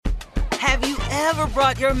Have you ever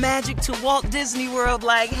brought your magic to Walt Disney World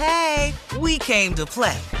like, hey, we came to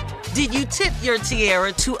play? Did you tip your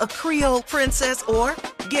tiara to a Creole princess or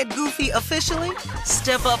get goofy officially?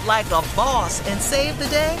 Step up like a boss and save the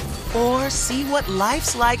day? Or see what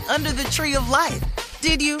life's like under the tree of life?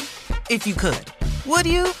 Did you? If you could. Would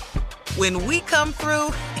you? When we come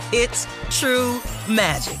through, it's true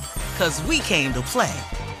magic. 'Cause we came to play.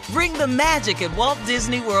 Bring the magic at Walt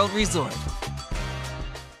Disney World Resort.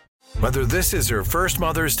 Whether this is her first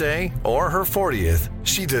Mother's Day or her 40th,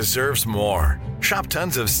 she deserves more. Shop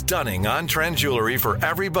tons of stunning on-trend jewelry for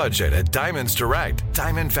every budget at Diamonds Direct.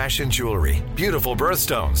 Diamond fashion jewelry, beautiful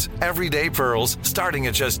birthstones, everyday pearls starting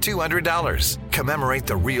at just $200. Commemorate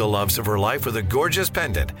the real loves of her life with a gorgeous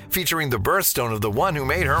pendant featuring the birthstone of the one who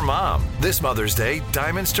made her mom. This Mother's Day,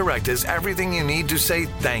 Diamonds Direct is everything you need to say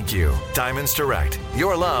thank you. Diamonds Direct,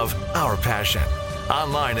 your love, our passion.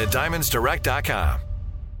 Online at diamondsdirect.com.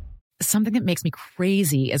 Something that makes me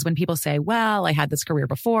crazy is when people say, well, I had this career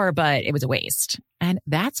before, but it was a waste. And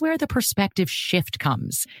that's where the perspective shift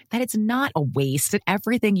comes, that it's not a waste, that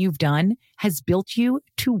everything you've done has built you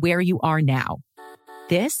to where you are now.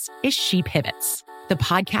 This is She Pivots, the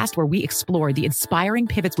podcast where we explore the inspiring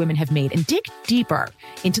pivots women have made and dig deeper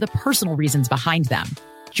into the personal reasons behind them.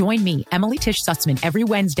 Join me, Emily Tish Sussman, every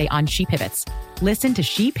Wednesday on She Pivots. Listen to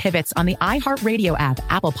She Pivots on the iHeartRadio app,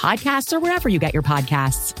 Apple Podcasts, or wherever you get your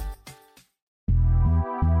podcasts.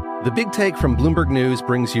 The Big Take from Bloomberg News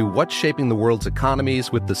brings you what's shaping the world's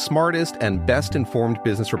economies with the smartest and best-informed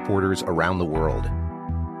business reporters around the world.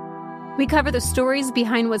 We cover the stories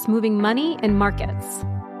behind what's moving money and markets,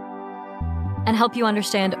 and help you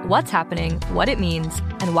understand what's happening, what it means,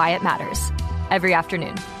 and why it matters every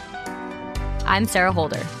afternoon. I'm Sarah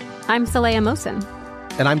Holder. I'm Saleha Mohsin.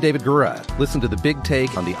 And I'm David Gura. Listen to The Big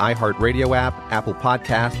Take on the iHeartRadio app, Apple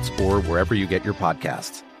Podcasts, or wherever you get your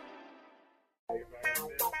podcasts.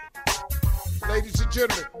 Ladies and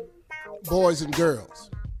gentlemen, boys and girls,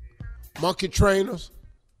 monkey trainers,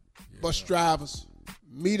 bus drivers,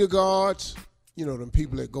 meter guards, you know, them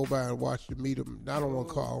people that go by and watch the meter. I don't want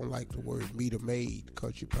to call, I don't like the word meter maid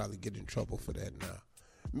because you probably get in trouble for that now.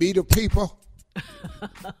 Meter people.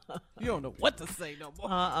 You don't know what to say no more.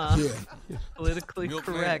 Yeah. Politically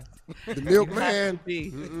correct. The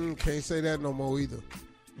milkman. Can't say that no more either.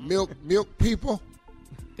 Milk people.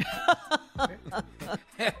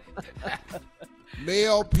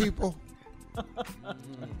 Male people.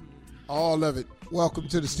 All of it. Welcome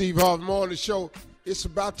to the Steve Harvey Morning Show. It's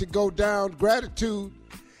about to go down. Gratitude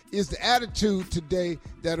is the attitude today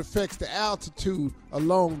that affects the altitude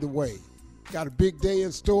along the way. Got a big day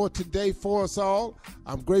in store today for us all.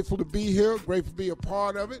 I'm grateful to be here, grateful to be a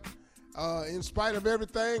part of it. In spite of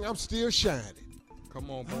everything, I'm still shining.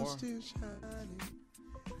 Come on, boy. I'm still shining.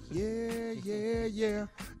 Yeah.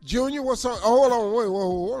 Junior, what's on? Oh, hold on, wait,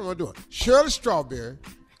 what am I doing? Shirley Strawberry,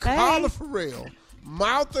 Carla Farrell,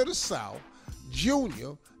 Mouth of the South,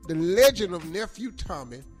 Junior, the legend of Nephew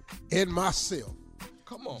Tommy, and myself.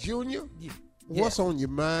 Come on. Junior, what's on your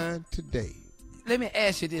mind today? Let me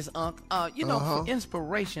ask you this, Unc. For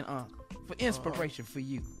inspiration, Unc. For inspiration for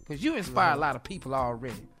you. Because you inspire a lot of people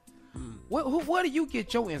already. Where do you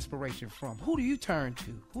get your inspiration from? Who do you turn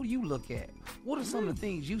to? Who do you look at? What are some of the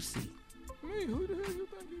things you see? Me? Who the hell you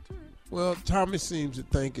think you turn to? Well, Tommy seems to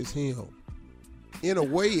think it's him. In a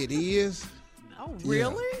way, it is. Oh,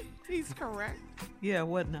 really? Yeah. He's correct. Yeah,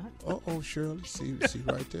 what not? Uh-oh, Shirley. See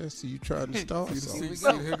right there? See you trying to start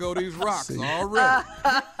something. Here go these rocks already.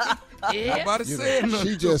 Nobody said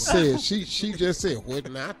nothing. She just said what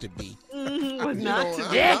not to be. What not to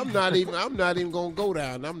be. I'm not even gonna go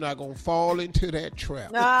down. I'm not gonna fall into that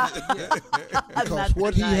trap. Because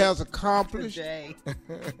what he has accomplished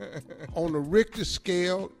on the Richter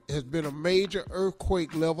scale has been a major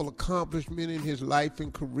earthquake level accomplishment in his life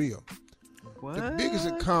and career. What? The biggest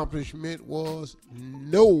accomplishment was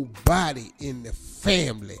nobody in the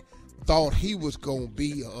family thought he was going to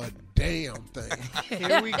be a damn thing.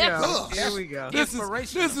 Here we go. This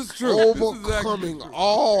is true. Overcoming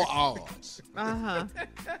all odds.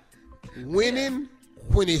 Winning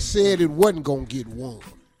when he said it wasn't going to get won.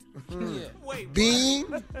 Being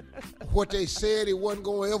what they said it wasn't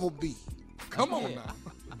going to ever be. Come on now.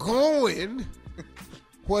 Going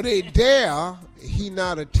where they dare he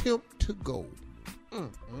not attempt to go.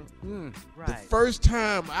 Right. The first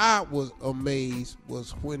time I was amazed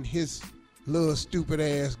was when his little stupid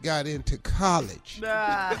ass got into college.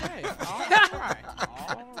 I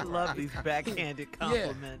love these backhanded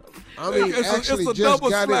compliments. I mean, actually it's a just double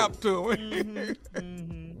got slap it. to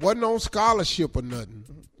him. Wasn't on scholarship or nothing.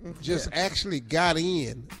 Just actually got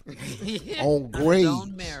in on grades.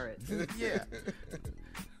 On merit.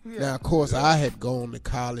 Yeah. Now, of course, I had gone to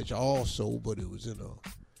college also, but it was in a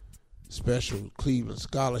special Cleveland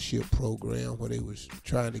scholarship program where they was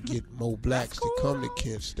trying to get more blacks to come to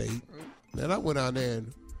Kent State. And I went out there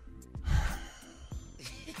and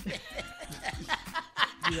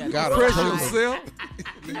got a total.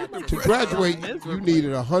 To graduate, you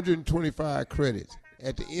needed 125 credits.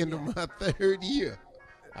 At the end of my third year,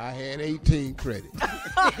 I had 18 credits.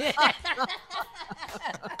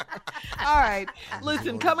 All right.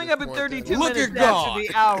 Listen, coming up in 32 Look minutes at God. after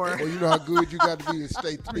the hour. Well, you know how good you got to be to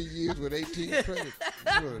stay 3 years with 18 credits?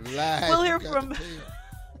 We'll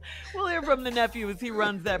hear from the nephew as he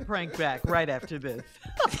runs that prank back right after this.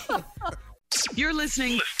 You're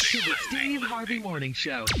listening to the Steve Harvey Morning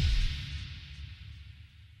Show.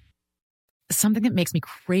 Something that makes me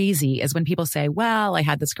crazy is when people say, well, I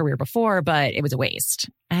had this career before, but it was a waste.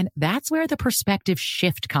 And that's where the perspective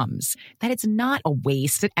shift comes, that it's not a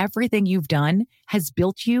waste, that everything you've done has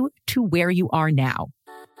built you to where you are now.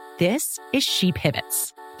 This is She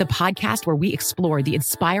Pivots, the podcast where we explore the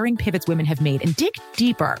inspiring pivots women have made and dig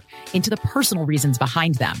deeper into the personal reasons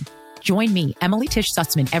behind them. Join me, Emily Tish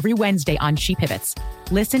Sussman, every Wednesday on She Pivots.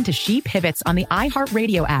 Listen to She Pivots on the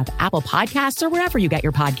iHeartRadio app, Apple Podcasts, or wherever you get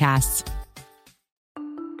your podcasts.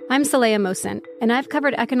 I'm Saleha Mohsin, and I've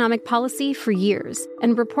covered economic policy for years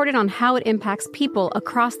and reported on how it impacts people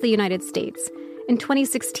across the United States. In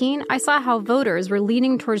 2016, I saw how voters were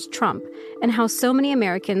leaning towards Trump and how so many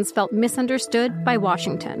Americans felt misunderstood by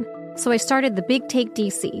Washington. So I started The Big Take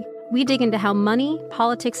DC. We dig into how money,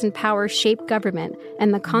 politics, and power shape government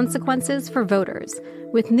and the consequences for voters.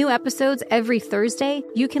 With new episodes every Thursday,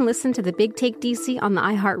 you can listen to The Big Take DC on the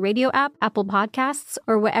iHeartRadio app, Apple Podcasts,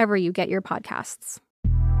 or wherever you get your podcasts.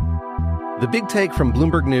 The Big Take from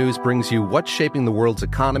Bloomberg News brings you what's shaping the world's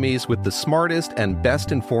economies with the smartest and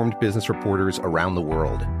best-informed business reporters around the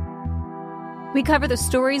world. We cover the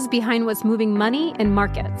stories behind what's moving money and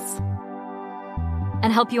markets.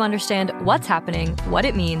 And help you understand what's happening, what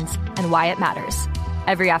it means, and why it matters.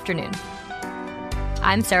 Every afternoon.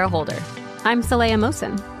 I'm Sarah Holder. I'm Saleha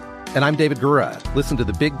Mohsin. And I'm David Gura. Listen to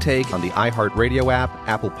The Big Take on the iHeartRadio app,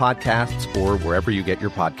 Apple Podcasts, or wherever you get your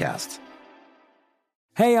podcasts.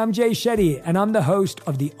 Hey, I'm Jay Shetty, and I'm the host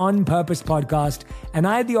of the On Purpose podcast, and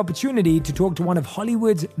I had the opportunity to talk to one of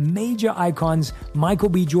Hollywood's major icons, Michael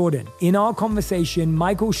B. Jordan. In our conversation,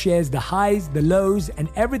 Michael shares the highs, the lows, and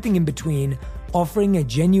everything in between, offering a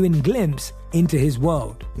genuine glimpse into his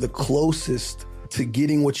world. The closest to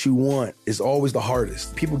getting what you want is always the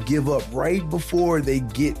hardest. People give up right before they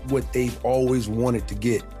get what they've always wanted to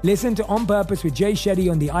get. Listen to On Purpose with Jay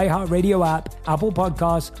Shetty on the iHeartRadio app, Apple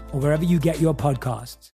Podcasts, or wherever you get your podcasts.